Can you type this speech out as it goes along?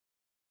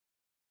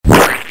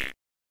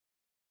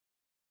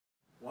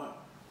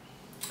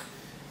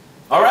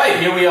All right,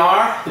 here we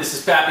are. This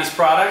is Pappy's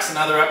Products,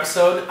 another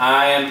episode.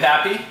 I am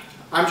Pappy.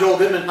 I'm Joel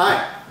Goodman.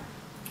 Hi.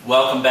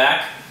 Welcome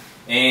back.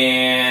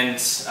 And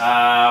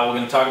we're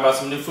going to talk about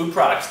some new food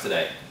products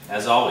today,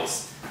 as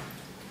always.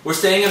 We're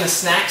staying in the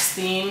snacks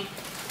theme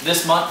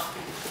this month.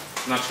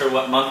 I'm not sure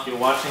what month you're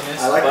watching this.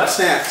 I like the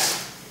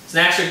snacks.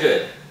 Snacks are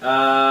good.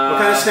 What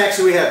kind of snacks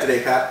do we have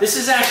today, Pat? This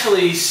is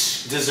actually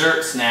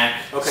dessert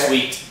snack,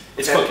 sweet.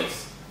 It's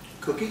cookies.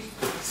 Cookie?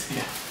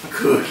 Yeah.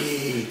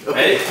 Cookie.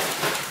 Okay. Ready?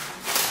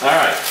 All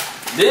right.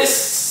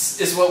 This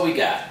is what we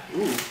got.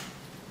 Ooh.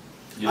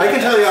 I can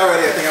tell you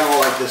already, I think I'm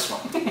going to like this one.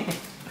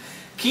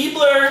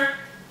 Keebler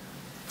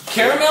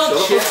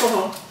Caramel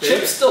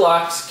Chips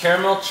Deluxe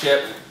Caramel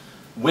Chip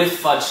with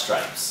fudge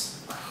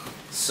stripes.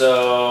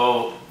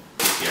 So,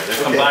 here,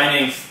 they're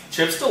combining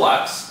Chips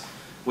Deluxe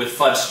with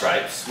fudge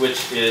stripes,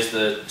 which is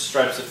the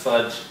stripes of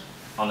fudge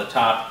on the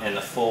top and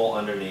the full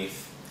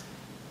underneath.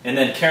 And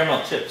then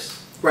caramel chips.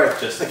 Right.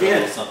 Just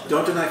again,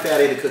 don't deny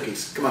Fatty the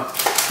cookies. Come on.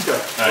 Go. All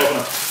right. Open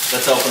them.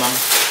 Let's open them.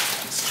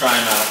 Let's try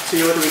them out.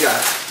 See, what do we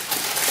got?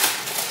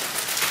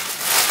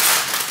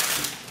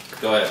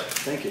 Go ahead.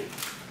 Thank you.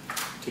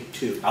 Take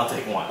two. I'll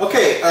take one.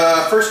 Okay.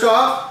 First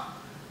off,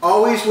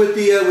 always with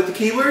the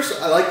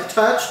Keeblers, I like the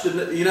touch.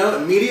 You know,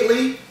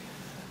 immediately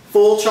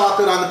full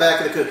chocolate on the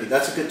back of the cookie.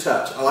 That's a good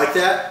touch. I like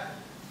that.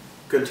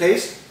 Good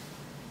taste.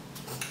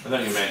 I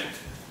thought you meant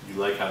you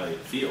like how they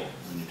feel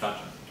when you touch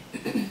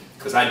them.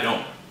 Because I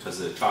don't. Because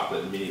the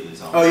chocolate immediately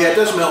is on. Oh yeah, it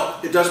does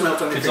melt. It does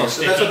melt on your fingers,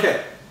 so that's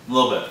okay. A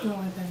little bit.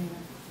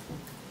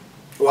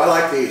 Oh, I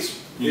like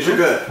these. These are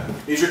good.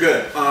 These are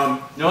good.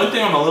 The only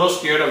thing I'm a little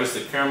scared of is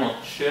the caramel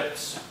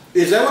chips.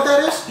 Is that what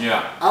that is?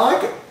 Yeah. I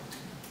like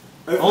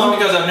it. Only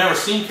because I've never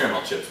seen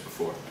caramel chips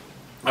before.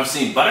 I've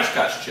seen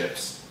butterscotch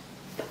chips.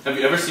 Have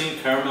you ever seen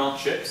caramel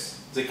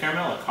chips? Is it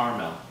caramel or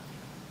caramel?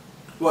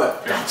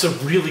 What? That's a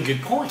really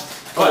good point.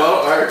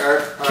 Oh,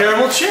 well,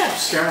 caramel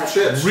chips. Caramel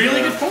chips.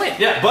 Really good point.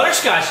 Yeah.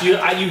 Butterscotch. You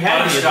had me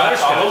at butterscotch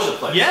all over the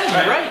place.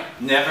 Yeah, you're right.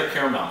 Never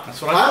caramel. That's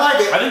what I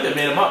like it. I think they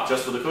made them up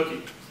just for the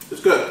cookie.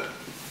 It's good.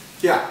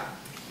 Yeah.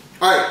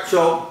 All right.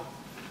 So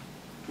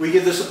we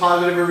give this a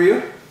positive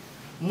review.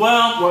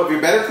 Well, what,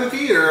 your better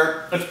cookie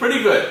or? It's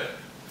pretty good.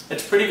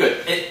 It's pretty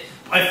good.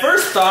 My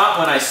first thought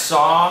when I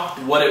saw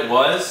what it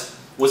was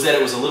that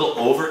it was a little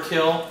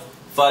overkill.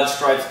 Fudge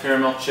stripes,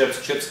 caramel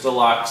chips, Chips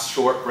Deluxe,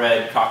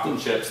 shortbread, chocolate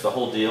chips, the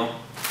whole deal.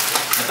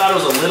 I thought it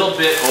was a little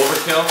bit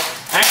overkill.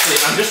 Actually,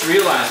 I'm just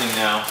realizing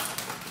now,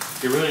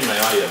 you're ruining my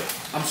audio.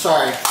 I'm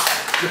sorry.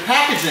 The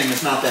packaging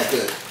is not that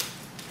good.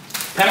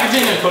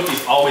 Packaging in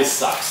cookies always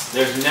sucks.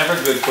 There's never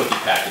good cookie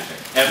packaging,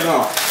 ever. No.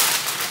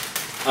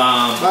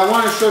 But I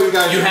want to show you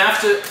guys. You have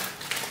to.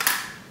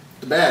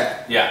 The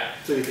bag. Yeah.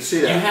 So you can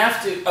see that. You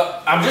have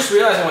to. I'm just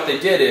realizing what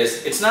they did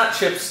is it's not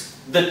chips.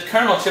 The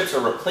caramel chips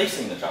are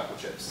replacing the chocolate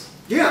chips.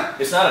 Yeah.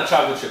 It's not a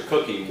chocolate chip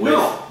cookie with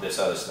this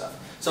other stuff.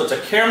 So it's a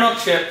caramel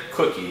chip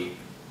cookie.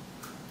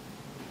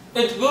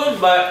 It's good,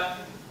 but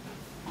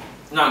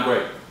not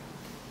great.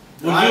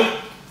 I like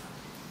it.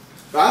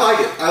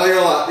 I like it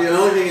a lot. The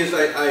only thing is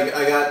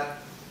I got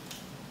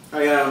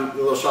a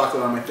little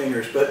chocolate on my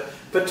fingers,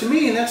 but to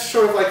me that's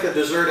sort of like a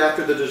dessert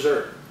after the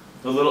dessert.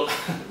 A little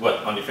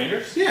what, on your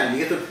fingers? Yeah, you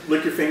get to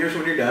lick your fingers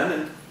when you're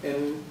done,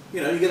 and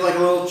you know you get like a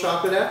little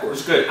chocolate afterwards.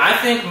 It's good. I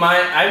think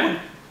I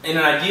would. In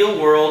an ideal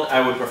world,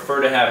 I would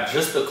prefer to have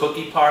just the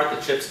cookie part,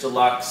 the Chips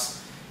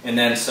Deluxe, and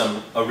then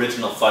some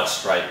original fudge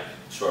stripe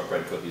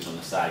shortbread cookies on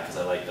the side, because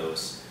I like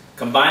those.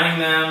 Combining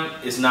them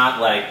is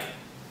not like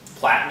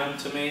platinum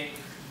to me,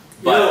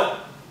 but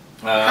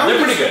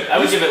they're pretty good. I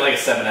would give it like a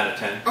 7 out of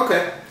 10.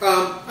 Okay,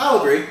 I'll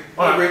agree.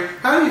 I'll agree.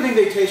 How do you think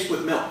they taste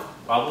with milk?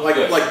 Probably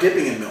good. Like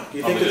dipping in milk. Do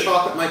you think the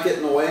chocolate might get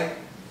in the way?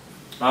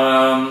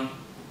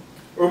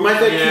 Or might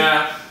that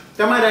yeah.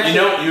 That might actually.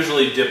 You don't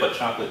usually dip a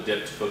chocolate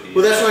dipped cookie.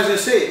 Well, that's what I was going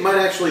to say. It might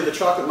actually, the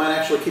chocolate might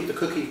actually keep the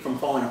cookie from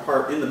falling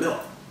apart in the milk.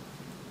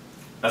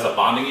 As a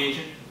bonding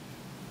agent?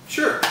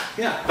 Sure.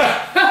 Yeah.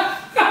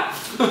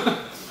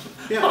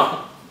 Yeah.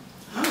 Huh.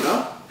 I don't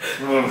know. I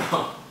don't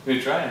know.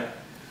 We try it.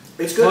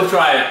 It's good. We'll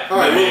try it. All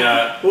right. Maybe,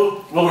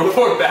 we'll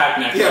report back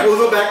next time. Yeah, we'll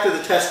go back to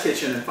the test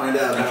kitchen and find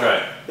out how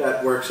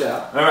that works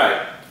out. All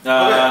right.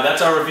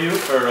 That's our review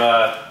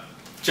for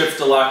Chips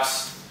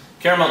Deluxe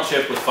Caramel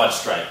Chip with Fudge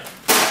Stripe.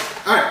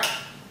 All right.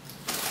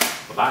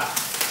 Bye-bye.